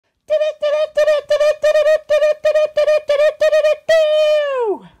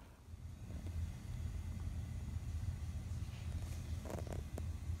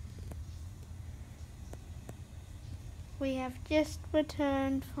just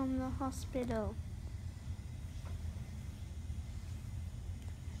returned from the hospital.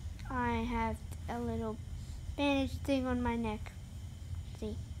 I have a little bandage thing on my neck.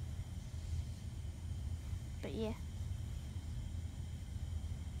 See? But yeah.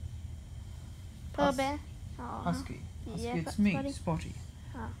 Polar bear. Oh, Husky. yeah, It's me, Spotty. Spotty.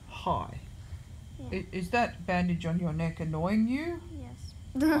 Oh. Hi. Yeah. Is that bandage on your neck annoying you? Yes.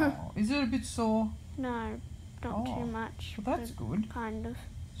 Oh, is it a bit sore? No, not too much. Well, that's but good. Kind of.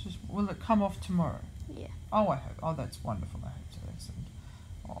 Will it come off tomorrow? Yeah. Oh, I hope. Oh, that's wonderful. I hope so. Excellent.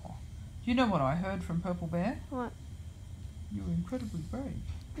 Oh. Do you know what I heard from Purple Bear? What? You were incredibly brave.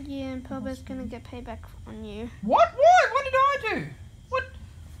 Yeah, and Polar Bear's gonna get payback on you. What? What did I do? What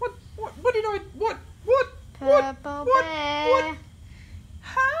did I? What? Purple Bear.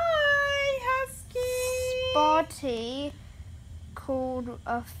 Hi, Husky. Spotty called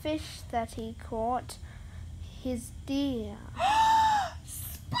a fish that he caught his deer.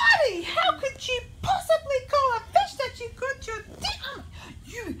 Spotty, how could you possibly call a fish that you caught your deer?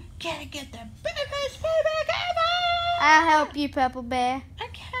 You gotta get the biggest payback ever. I'll help you, Purple Bear.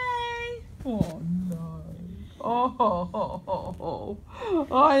 Okay. Oh no. Oh,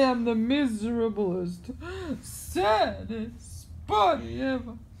 I am the miserablest, saddest Spotty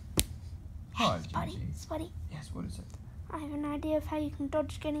ever. Hi, Spotty, Gigi. Spotty, Yes, what is it? I have an idea of how you can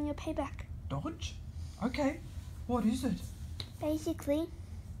dodge getting your payback. Dodge? Okay. What is it? Basically,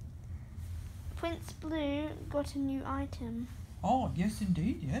 Prince Blue got a new item. Oh, yes,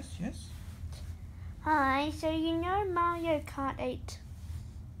 indeed. Yes. Hi, so you know Mario Kart 8?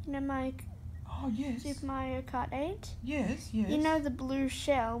 You know Oh, yes. Super Mario Kart 8? Yes. You know the blue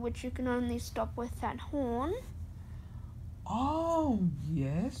shell, which you can only stop with that horn? Oh,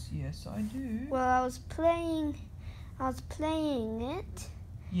 yes, I do. Well, I was playing it.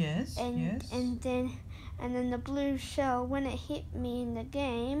 Yes, And then the blue shell, when it hit me in the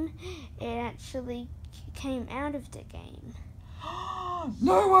game, it actually came out of the game.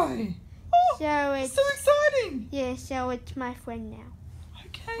 No way! Oh, So it's so exciting! Yeah, so it's my friend now.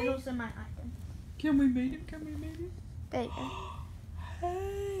 Okay. And also my item. Can we meet him? There you go.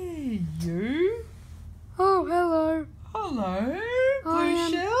 Hey, you. Oh, hello. Hello, blue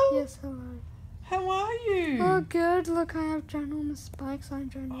shell. Yes, hello. How are you? Oh, good. Look, I have ginormous spikes. I'm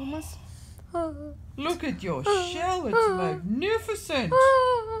ginormous. Oh. Look at your shell. It's magnificent.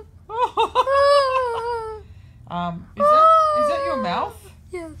 Is that your mouth?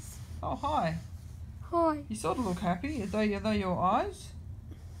 Yes. Oh, hi. Hi. You sort of look happy. Are they your eyes?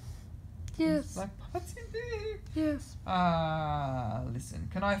 Yes. Like parts in there. Yes. Listen.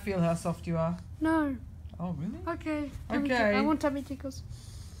 Can I feel how soft you are? No. Oh, really? Okay. Okay. I want tummy tickles.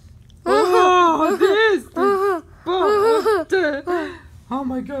 Oh, oh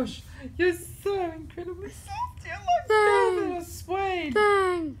my gosh. You're so incredibly soft. You're like velvet or suede.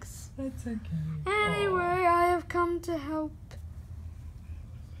 Thanks. That's okay. Anyway, I have come to help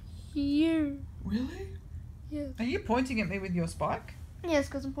you. Really? Yes. Are you pointing at me with your spike? Yes,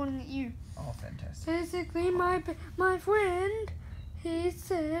 because I'm pointing at you. Oh, fantastic. Basically, my friend, he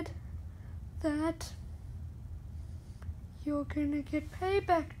said that you're gonna get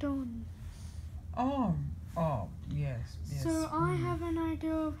payback on. Oh, yes. So I have an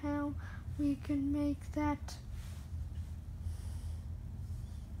idea of how we can make that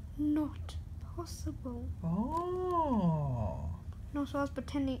not possible. Oh. No, so I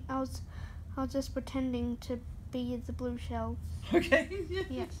was just pretending to be the blue shell. Okay.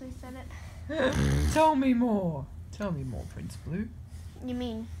 He actually said it. Tell me more, Prince Blue. You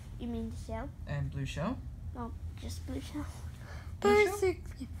mean the shell? And Blue Shell. Oh, just blue shell. Blue Shell?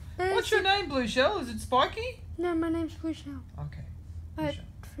 Basically. What's your name, Blue Shell? Is it Spiky? No, my name's Blue Shell. Okay. Blue Shell.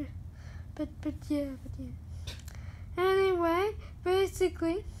 But yeah. Anyway,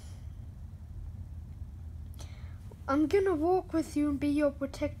 basically, I'm gonna walk with you and be your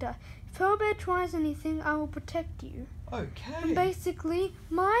protector. If Hellbear tries anything, I will protect you. Okay. And basically,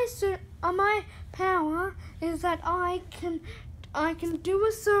 my power is that I can do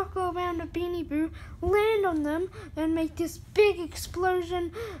a circle around a Beanie Boo, land on them, and make this big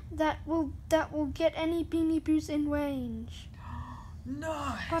explosion that will get any Beanie Boos in range.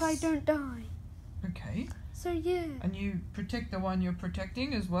 Nice. But I don't die. Okay. So yeah. And you protect the one you're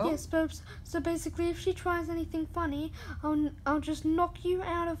protecting as well? Yes, so basically, if she tries anything funny, I'll just knock you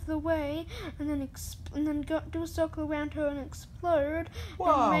out of the way, and then do a circle around her and explode.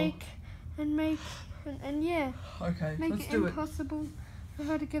 Wow. And yeah. Okay, Make let's it do impossible for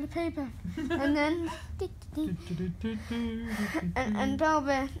her to get a payback. And then and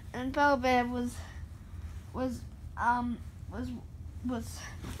Bellbear was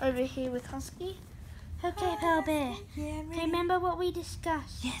over here with Husky, Okay, Pearl Bear. Yeah, Okay, remember what we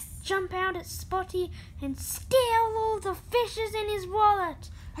discussed? Yes. Jump out at Spotty and steal all the fishes in his wallet.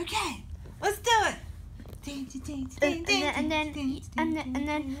 Okay, let's do it. And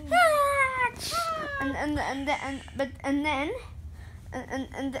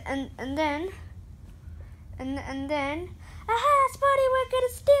then aha, Spotty, we're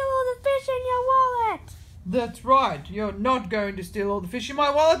gonna steal all the fish in your wallet. That's right. You're not going to steal all the fish in my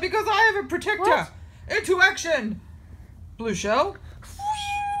wallet because I have a protector. What? Into action. Blue shell.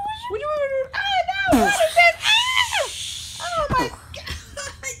 Oh no! What is this? Oh my God!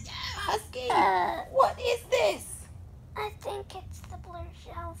 Husky, what is this? I think it's the blue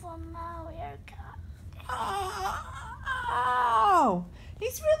shell from Mario Kart. Oh,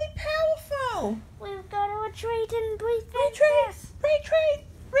 he's really powerful. We've got to retreat and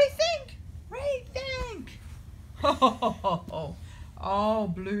Rethink. Oh,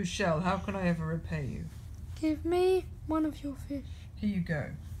 blue shell. How can I ever repay you? Give me one of your fish. Here you go.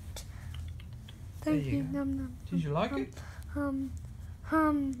 Thank There you you. go. Num num. Did you like it? Yum,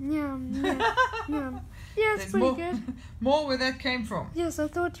 yum, yum. Yes, There's pretty more, good. more where that came from. Yes, I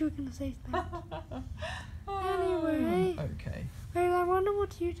thought you were going to say that. Anyway. Okay. Wait, I wonder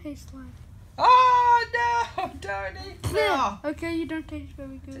what you taste like. Oh, no! Don't eat that! Okay, you don't taste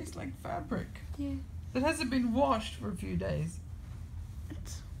very It good. tastes like fabric. Yeah. That hasn't been washed for a few days.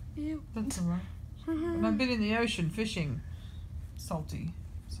 It's ew. That's alright. And I've been in the ocean fishing. Salty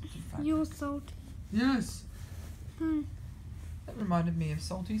fabric. You're salty. Yes. Hmm. That reminded me of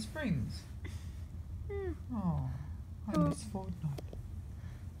Salty Springs. Yeah. Oh, I Oh. miss Fortnite.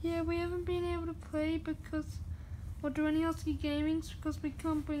 Yeah, we haven't been able to play or do any Husky gamings because we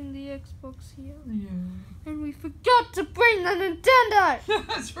can't bring the Xbox here. Yeah. And we forgot to bring the Nintendo!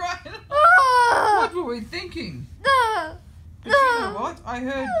 That's right. Ah! What were we thinking? No! But you know what? I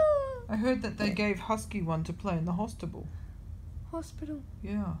heard that they gave Husky one to play in the hospital. Hospital.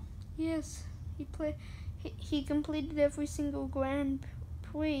 Yeah. Yes, he completed every single Grand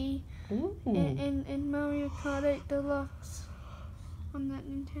Prix Ooh. in Mario Kart 8 Deluxe on that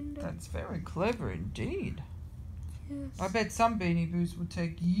Nintendo. That's very clever indeed. Yes. I bet some Beanie Boos would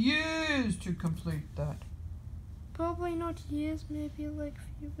take years to complete that. Probably not years, maybe like a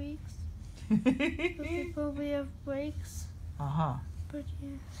few weeks. Because they probably have breaks. Uh-huh. But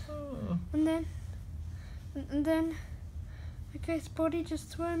yeah. Oh. And then, okay, Spotty, just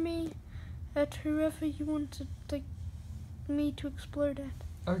throw me at whoever you want me to explode at.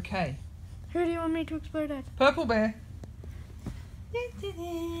 Okay. Who do you want me to explode at? Purple Bear. Just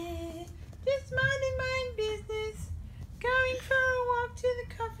minding my own business. Going for a walk to the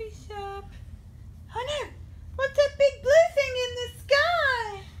coffee shop. Oh no! What's that big blue thing in the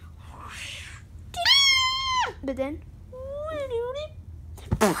sky? But then, I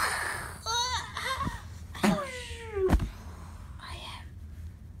am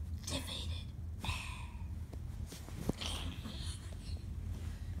defeated.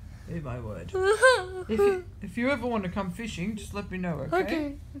 Oh my word. If you ever want to come fishing, just let me know, okay?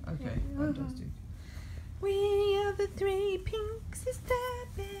 Okay. Okay, fantastic. We are the three pink sister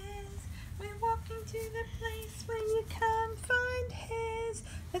bears. We're walking to the place where you can't find hairs.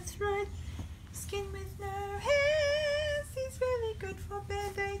 That's right, skin with no hairs. He's really good for bear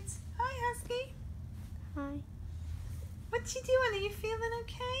dates. Hi, Husky. Hi. What you doing? Are you feeling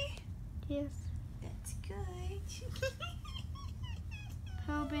okay? Yes. That's good.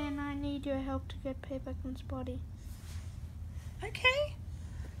 Pearl and I need your help to get payback on Spotty. Okay.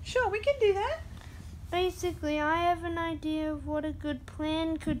 Sure, we can do that. Basically, I have an idea of what a good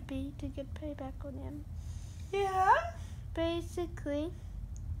plan could be to get payback on him. Yeah? Basically,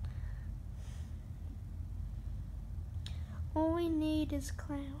 all we need is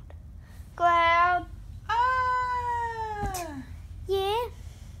Cloud. Cloud! Ah! Yeah?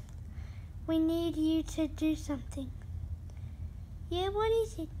 We need you to do something. Yeah, what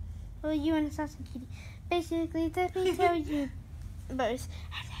is it? Well, you and Assassin Kitty. Basically, let me tell you both.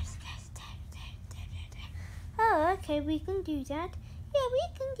 Oh, okay, we can do that. Yeah, we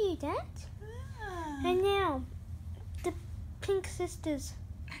can do that. Ah. And now, the Pink Sisters.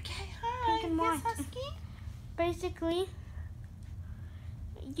 Okay, hi. Pink and Yes, white. Husky? Basically,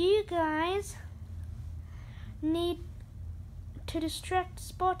 you guys need to distract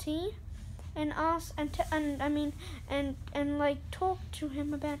Spotty and ask and like talk to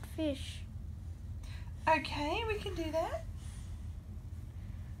him about fish. Okay, we can do that.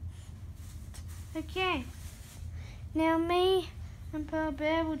 Okay. Now me and Pearl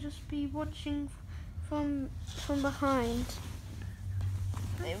Bear will just be watching from behind.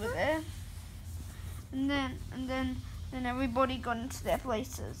 Over there. And then everybody got into their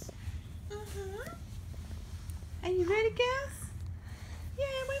places. Mm-hmm. Are you ready, girls? Yeah,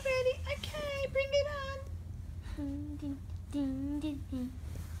 we're ready. Okay, bring it on.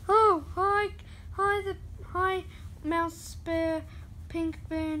 Oh, hi, Mouse Bear, Pink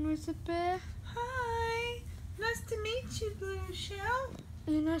Bear, and Wizard Bear. Hi. Nice to meet you, Blue Shell.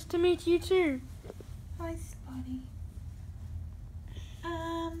 Yeah, nice to meet you too. Hi, Spotty.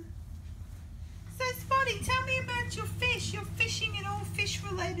 So Spotty, tell me about your fish. You're fishing and all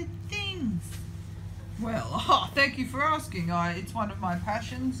fish-related things. Well, thank you for asking. It's one of my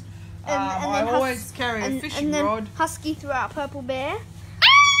passions. And I then always carry a fishing and then rod. Husky threw out Purple Bear.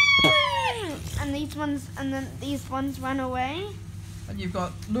 And these ones run away. And you've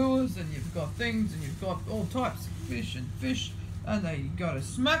got lures, and you've got things, and you've got all types of fish, and they got to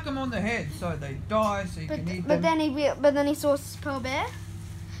smack them on the head so they die, so you can eat them. But then he saw Purple Bear,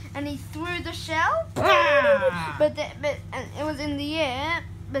 and he threw the shell. Ah! But it was in the air.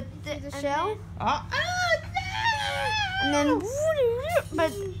 But the shell. And then,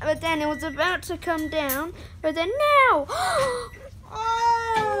 but then it was about to come down. But then now.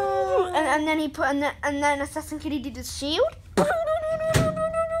 Oh! And then and then Assassin Kitty did his shield. Oh,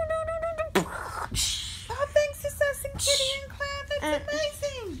 thanks, Assassin Kitty and Cloud. That's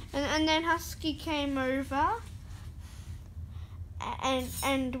amazing. And then Husky came over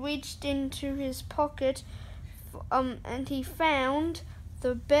and reached into his pocket, and he found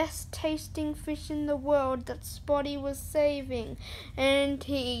the best tasting fish in the world that Spotty was saving, and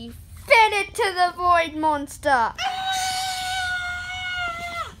he fed it to the void monster.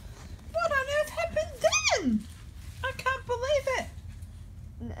 What on earth happened then? I can't believe it.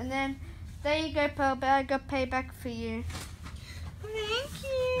 And then, there you go, Pearl Bear. I got payback for you. Thank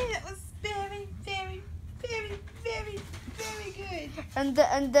you. That was very, very, very, very, very good. And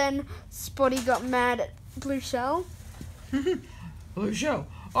then Spotty got mad at Blue Shell. Blue Shell,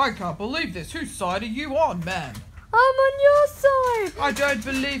 I can't believe this. Whose side are you on, man? I'm on your side. I don't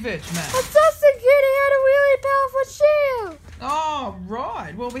believe it, man. Assassin Kitty had a really powerful shield. Oh,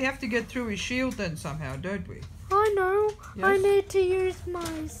 right. Well, we have to get through his shield then somehow, don't we? I know. Yes. I need to use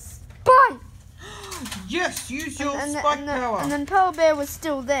my spike. Yes, use your spike power. And then Pearl Bear was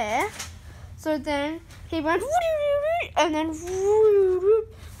still there. So then he went and then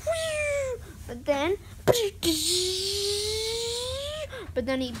but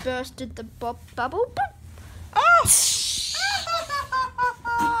then he bursted the bubble. Oh!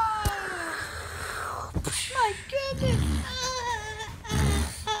 My goodness!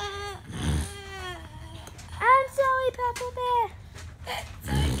 I'm sorry, Purple Bear. It's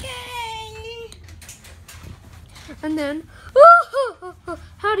okay. And then,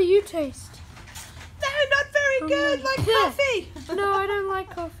 how do you taste? No, not very good. Like coffee. No, I don't like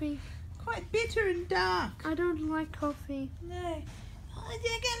coffee. Quite bitter and dark. I don't like coffee. No. Oh,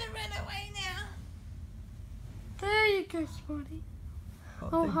 you're gonna run away now. There you go, Spotty.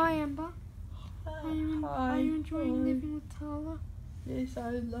 Oh, hi, Amber. Are you enjoying living with Tala? Yes,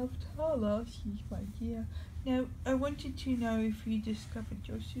 I love Tala. She's my dear. Now, I wanted to know if you discovered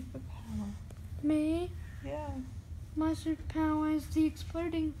your superpower. Me? Yeah. My superpower is the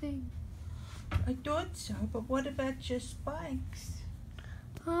exploding thing. I thought so, but what about your spikes?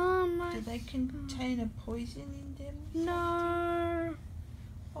 My Do they contain a poison in them? No.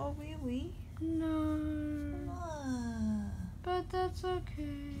 Oh, really? No. Ah, But that's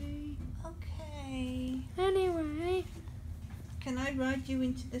okay. okay. Anyway, Can I ride you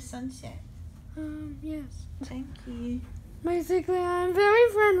into the sunset? yes. Thank you. Basically, I'm very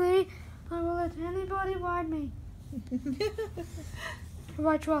friendly. I will let anybody ride me. Who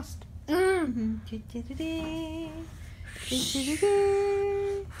I trust. Oops.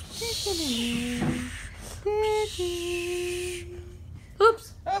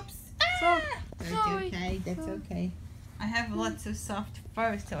 Oops. Sorry. That's Sorry. okay. That's Sorry. okay. I have lots of soft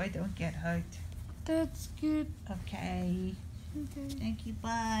fur so I don't get hurt. That's good. Okay. Okay. Thank you.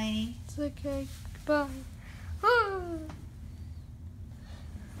 Bye. It's okay. Goodbye.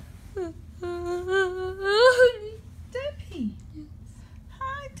 Dopey.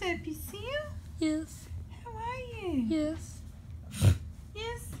 Hi, Dopey Seal. Yes. How are you? Yes.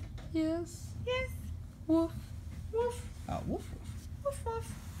 Yes. Yes. Yes. Woof. Woof. Oh, woof, woof. Woof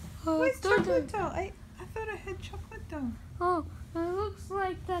woof. Oh, Where's don't Chocolate do- Doll? I thought I had Chocolate Doll. Oh, it looks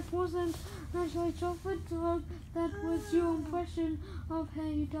like that wasn't actually Chocolate Dog. That was your impression of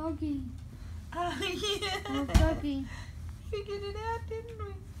Hey Doggy. Oh, yeah. Or Doggy. Figured it out, didn't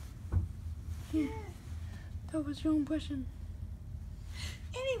we? Yeah. That was your impression.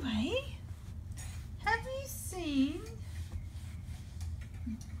 Anyway, have you seen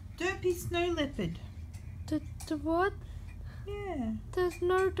Derpy Snow Leopard? The what? Yeah. There's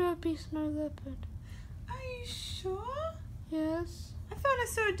no Derpy Snow Leopard. Are you sure? sure? Yes. I thought I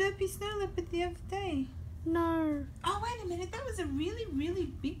saw a dopey snow leopard the other day. No. Oh, wait a minute. That was a really, really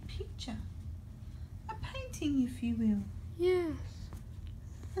big picture. A painting, if you will. Yes.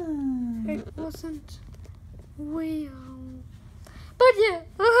 Hmm. It wasn't real. But yeah.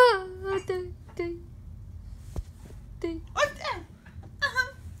 Oh,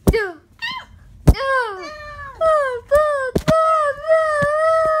 Yeah.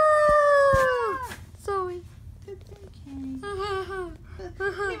 Sorry. It's okay.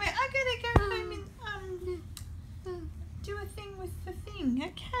 Anyway, I gotta go home and do a thing with the thing,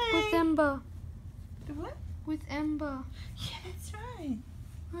 okay? With Ember. The what? With Ember. Yeah, that's right.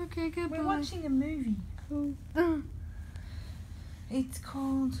 Okay, goodbye. We're watching a movie. Cool. It's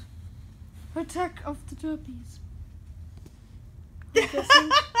called Attack of the Derpies.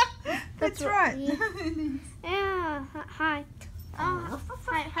 That's what- right. yeah. Yeah. Hi. Oh,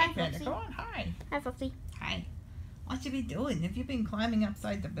 hi, Foxy. Hi. Hi, Foxy. Hi. What you be doing? Have you been climbing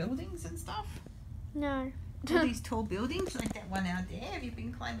upside the buildings and stuff? No. All these tall buildings like that one out there. Have you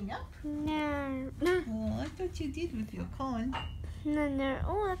been climbing up? No. Oh, I thought you did with your con. No.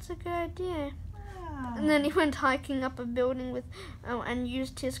 Oh, that's a good idea. Ah. And then he went hiking up a building with, and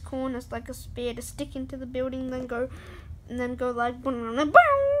used his corn as like a spear to stick into the building, then go like,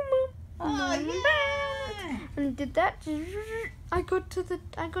 Oh, yeah. and did that. I got to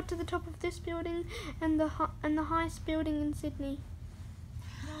the top of this building and the highest building in Sydney.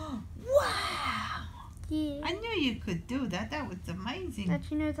 Wow. Yeah. I knew you could do that. That was amazing. That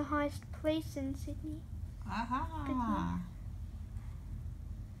you know the highest place in Sydney. Aha.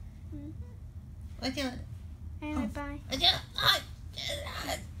 Mhm. What's your... Anyway, bye.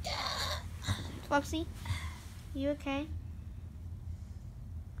 Foxy, you okay?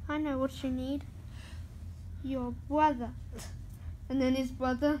 I know what you need. Your brother. And then his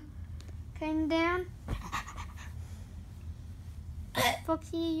brother came down.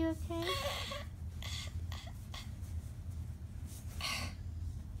 Foxy, are you okay?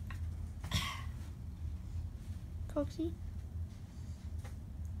 Foxy?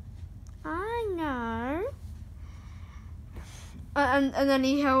 I know. And then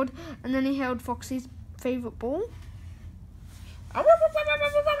he held Foxy's favorite ball. Oh,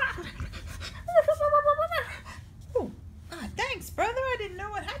 thanks, brother. I didn't know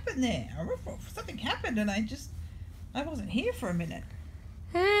what happened there. Something happened and I wasn't here for a minute.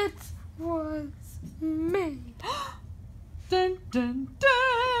 It was me. Dun, dun, dun.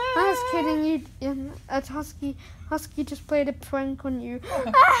 I was kidding you. It's Husky just played a prank on you.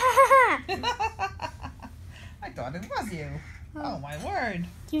 I thought it was you. Oh, my word.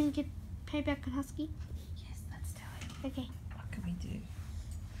 Do you want to get payback on Husky? Yes, let's do it. Okay. What can we do?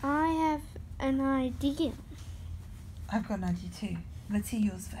 I have an idea. I've got an idea too. Let's hear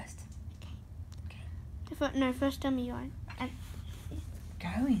yours first. First tell me yours.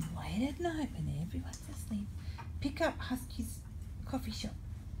 Go in late at night when everyone's asleep. Pick up Husky's coffee shop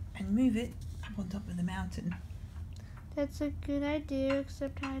and move it up on top of the mountain. That's a good idea,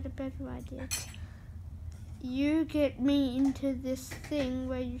 except I had a better idea. You get me into this thing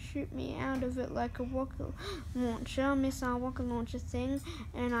where you shoot me out of it like a missile rocket launcher thing,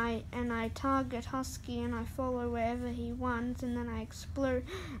 and I target Husky and I follow wherever he wants, and then I explode,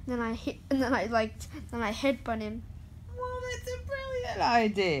 then I headbutt him. Well, that's a brilliant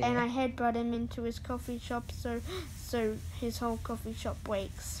idea. And I headbutt him into his coffee shop, so his whole coffee shop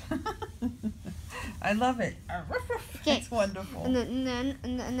wakes. I love it. Okay. It's wonderful. And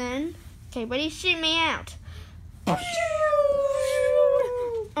then, okay, ready? Shoot me out.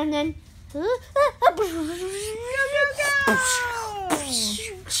 And then, Go, go, go!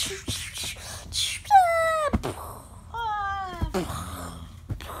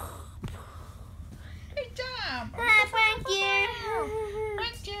 Good job. thank you.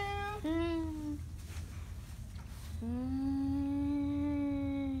 Thank you.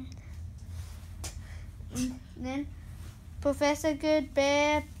 Then Professor Good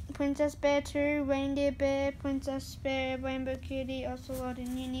Bear, Princess Bear 2, Reindeer Bear, Princess Bear, Rainbow Kitty, Ocelot, and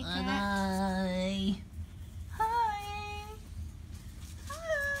Unicat. Hi. Hi.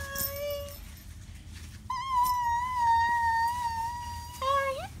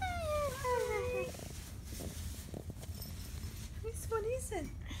 Hi. What is it?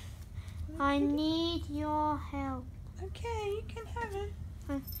 I need your help. Okay, you can have it.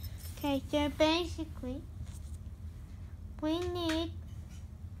 Okay, so basically, we need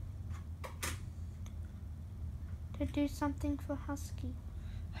to do something for Husky.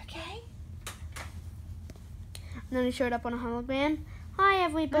 Okay. And then he showed up on a hologram. Hi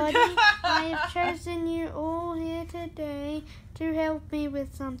everybody, I have chosen you all here today to help me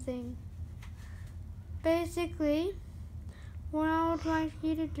with something. basically, what I would like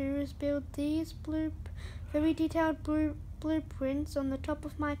you to do is build these very detailed blueprints on the top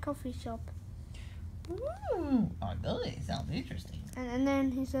of my coffee shop. Ooh, oh, really? Sounds interesting. And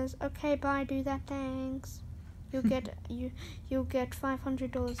then he says, "Okay, bye. Do that. Thanks. You'll get you'll get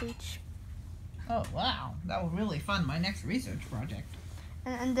 $500 each." Oh wow, that will really fund my next research project.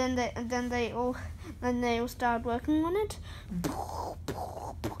 And then they all started working on it,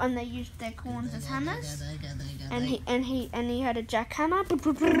 and they used their corns as hammers. And he had a jackhammer.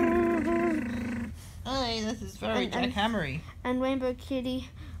 Oh, this is very jackhammery. And Rainbow Kitty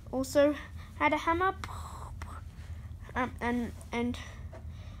also had a hammer. And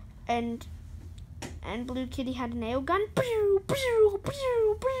Blue Kitty had a nail gun.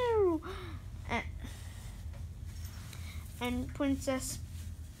 And Princess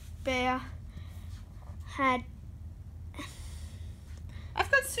Bear had.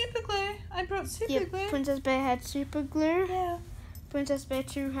 I've got super glue. I brought super glue. Princess Bear had super glue. Yeah. Princess Bear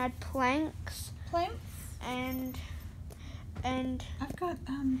 2 had planks. And I've got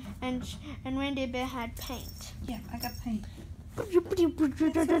and Reindeer Bear had paint. Yeah, I got paint. It's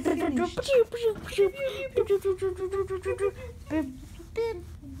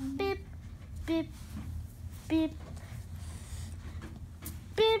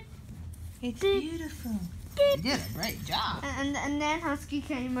beautiful. You did a great job. And then Husky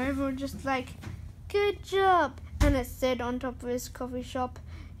came over and just like, "Good job." And it said on top of his coffee shop,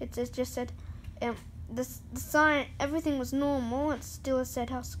 it just said, the sign, everything was normal. It still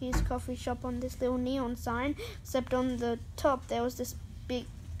said Husky's coffee shop on this little neon sign, except on the top there was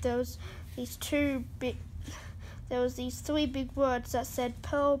these 3 big words that said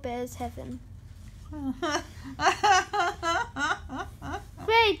Pearl Bear's Heaven.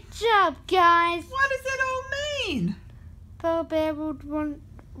 Great job, guys. What does it all mean? Pearl Bear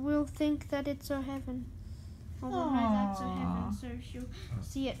will think that it's her heaven. Or that's her heaven, so she'll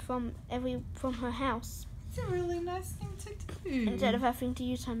see it from her house. It's a really nice thing to do. Instead of having to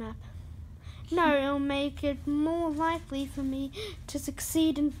use her map. No, it'll make it more likely for me to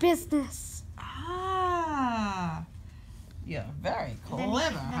succeed in business. Ah, you're very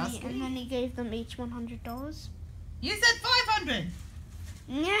clever, Husky. And then he gave them each $100. You said 500.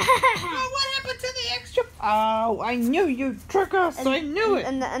 Yeah. Oh, what happened to the extra? Oh, I knew you'd trick us. I knew it.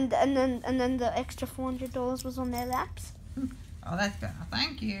 And then the extra $400 was on their laps. Oh, that's better.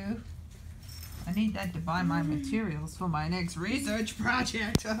 Thank you. I need that to buy my materials for my next research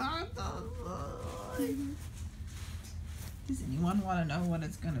project. Does anyone want to know what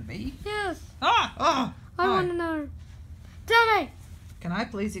it's going to be? Yes. I want to know. Tell me. Can I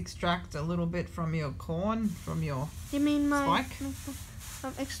please extract a little bit from your corn, from your You mean my spike?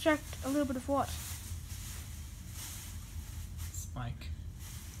 Extract a little bit of what? Spike.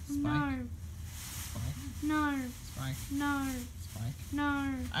 No. Spike. No. Spike. No. Spike.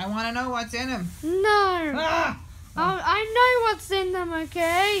 No. I want to know what's in them. No. Ah! I know what's in them,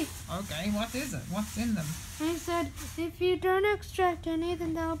 okay? Okay, what is it? What's in them? I said, if you don't extract any,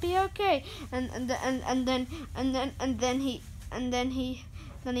 then they'll be okay. And then he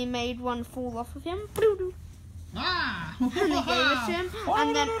made one fall off of him. Ah! And they gave it to him.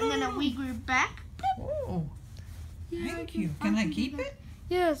 And then we grew back. Oh, Yeah, thank you. Can I keep it?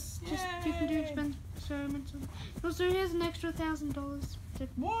 Yes, just you can do experiments. Also, here's an extra $1,000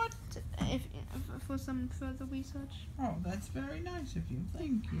 What? for some further research. Oh, that's very nice of you.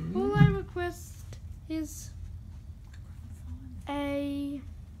 Thank you. All I request is a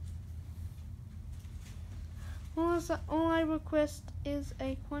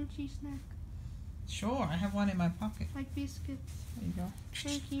crunchy snack, Sure, I have one in my pocket. like biscuits. There you go.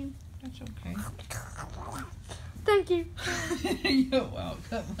 Thank you. That's okay. Thank you. You're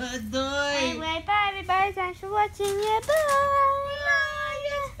welcome. Bye. Anyway, bye everybody. Thanks for watching. Yeah, bye. Bye.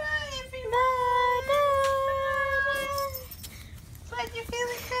 Yes, bye, everyone. Bye.